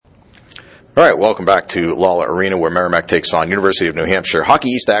All right, welcome back to Lawler Arena, where Merrimack takes on University of New Hampshire. Hockey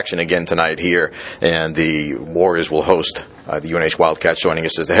East action again tonight here, and the Warriors will host the UNH Wildcats. Joining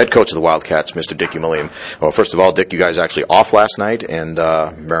us is the head coach of the Wildcats, Mr. Dick Umilian. Well, first of all, Dick, you guys actually off last night, and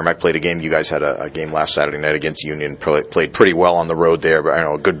Merrimack played a game. You guys had a game last Saturday night against Union, played pretty well on the road there. But,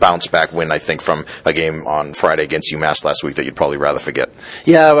 a good bounce-back win, I think, from a game on Friday against UMass last week that you'd probably rather forget.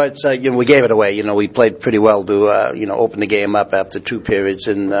 Yeah, but we gave it away. We played pretty well to open the game up after two periods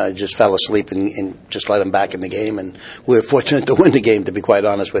and just fell asleep and just let them back in the game. And we were fortunate to win the game, to be quite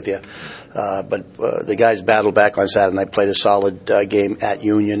honest with you. But the guys battled back on Saturday night, played a solid game at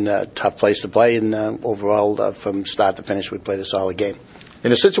Union, tough place to play, and overall, from start to finish, we played a solid game.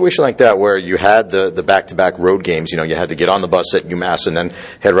 In a situation like that where you had the back-to-back road games, you had to get on the bus at UMass and then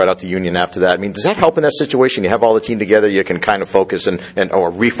head right out to Union after that. I mean, does that help in that situation? You have all the team together, you can kind of focus or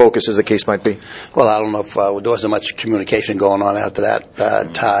refocus, as the case might be? Well, I don't know if there wasn't much communication going on after that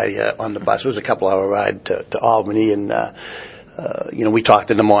tie on the bus. It was a couple-hour ride to Albany, and we talked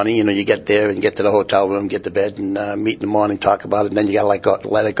in the morning. You get there and get to the hotel room, get to bed, and meet in the morning, talk about it, and then you got to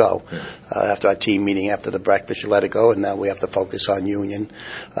let it go. After our team meeting, after the breakfast, you let it go, and now we have to focus on Union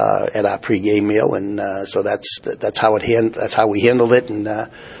at our pregame meal, and so that's how we handled it, and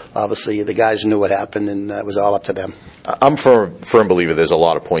obviously the guys knew what happened, and it was all up to them. I'm a firm believer there's a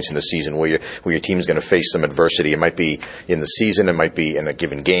lot of points in the season where your team's going to face some adversity. It might be in the season, it might be in a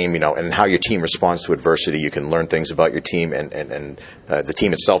given game, and how your team responds to adversity. You can learn things about your team, and the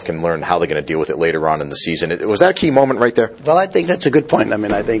team itself can learn how they're going to deal with it later on in the season. Was that a key moment right there? Well, I think that's a good point. I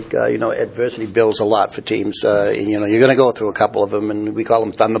mean, I think, adversity builds a lot for teams. You're going to go through a couple of them, and we call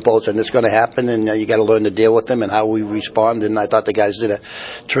them thunderbolts, and it's going to happen, and you got to learn to deal with them and how we respond, and I thought the guys did a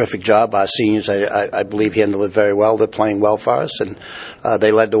terrific job. Our seniors, I believe, handled it very well. They're playing well for us, and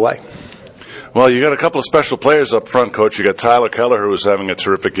they led the way. Well, you got a couple of special players up front, Coach. You got Tyler Keller, who is having a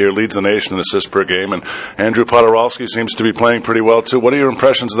terrific year, leads the nation in assists per game, and Andrew Podorowski seems to be playing pretty well, too. What are your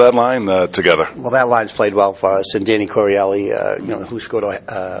impressions of that line together? Well, that line's played well for us, and Danny Corielli, who scored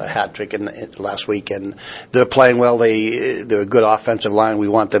a hat trick last week, and they're playing well. They're a good offensive line. We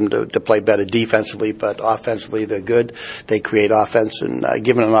want them to play better defensively, but offensively they're good. They create offense, and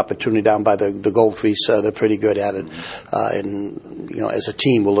given an opportunity down by the goal crease, they're pretty good at it. And as a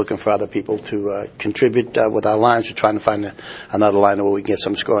team, we're looking for other people to contribute with our lines. We're trying to find another line where we can get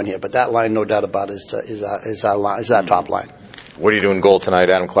some scoring here. But that line, no doubt about it, is our top line. What do you do in goal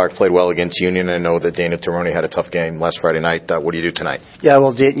tonight? Adam Clark played well against Union. I know that Dana Taroni had a tough game last Friday night. What do you do tonight? Yeah,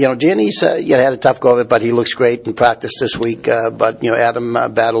 well, Danny's had a tough go of it, but he looks great in practice this week. But Adam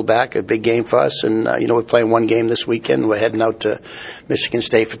battled back, a big game for us, and we're playing one game this weekend. We're heading out to Michigan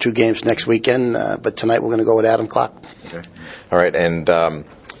State for 2 games next weekend. But tonight we're going to go with Adam Clark. Okay. All right, and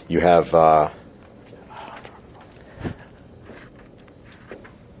you have.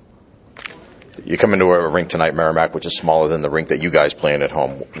 You come into a rink tonight, Merrimack, which is smaller than the rink that you guys play in at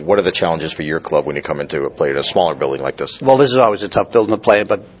home. What are the challenges for your club when you come into a play in a smaller building like this? Well, this is always a tough building to play in,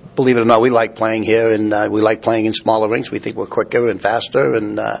 but believe it or not, we like playing here, and we like playing in smaller rinks. We think we're quicker and faster,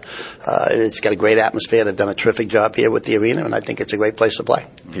 and it's got a great atmosphere. They've done a terrific job here with the arena, and I think it's a great place to play.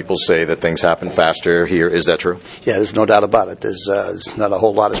 People say that things happen faster here. Is that true? Yeah, there's no doubt about it. There's not a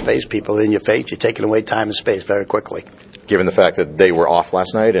whole lot of space. People are in your face. You're taking away time and space very quickly. Given the fact that they were off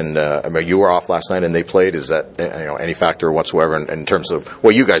last night and you were off last night and they played, is that any factor whatsoever in terms of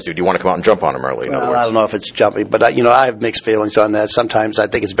what you guys do? Do you want to come out and jump on them early? Well, I don't know if it's jumping, but I have mixed feelings on that. Sometimes I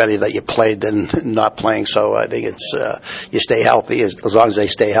think it's better that you played than not playing. So I think it's you stay healthy. As long as they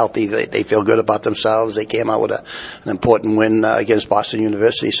stay healthy, they feel good about themselves. They came out with an important win against Boston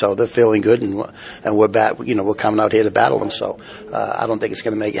University, so they're feeling good, and we're we're coming out here to battle them. So I don't think it's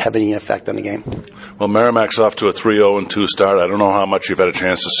going to have any effect on the game. Well, Merrimack's off to a 3-0-2 start. I don't know how much you've had a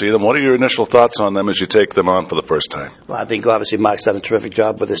chance to see them. What are your initial thoughts on them as you take them on for the first time? Well, I think obviously Mark's done a terrific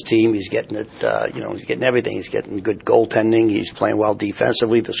job with his team. He's getting it, he's getting everything. He's getting good goaltending. He's playing well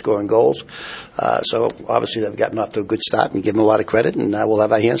defensively. They're scoring goals. So obviously they've gotten off to a good start, and give them a lot of credit, and we'll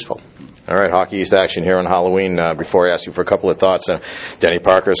have our hands full. All right, Hockey East action here on Halloween. Before I ask you for a couple of thoughts, Denny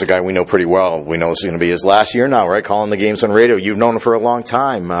Parker is a guy we know pretty well. We know this is going to be his last year now, right, calling the games on radio. You've known him for a long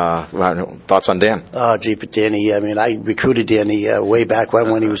time. Thoughts on Dan? Oh, gee, but Danny, I recruited Danny way back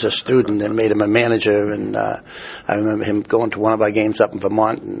when he was a student and made him a manager. And I remember him going to one of our games up in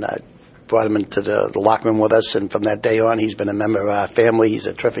Vermont, and brought him into the locker room with us, and from that day on, he's been a member of our family. He's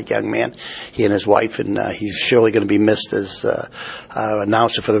a terrific young man, he and his wife, and he's surely going to be missed as our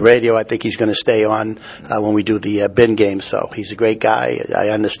announcer for the radio. I think he's going to stay on when we do the bin game. So he's a great guy. I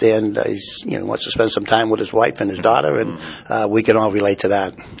understand he wants to spend some time with his wife and his daughter, and we can all relate to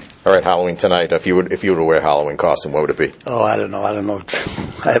that. All right, Halloween tonight. If you were to wear a Halloween costume, what would it be? Oh, I don't know. I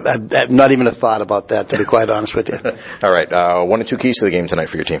have not even a thought about that, to be quite honest with you. All right, 1 or 2 keys to the game tonight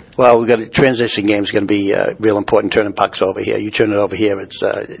for your team. Well, we've got a transition game is going to be real important, turning pucks over here. You turn it over here,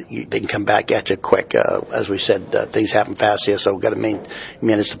 they can come back at you quick. As we said, things happen fast here, so we've got to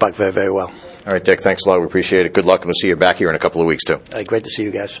manage the puck very, very well. All right, Dick, thanks a lot. We appreciate it. Good luck, and we'll see you back here in a couple of weeks, too. Great to see you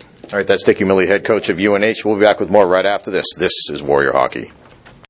guys. All right, that's Dick Umile, head coach of UNH. We'll be back with more right after this. This is Warrior Hockey.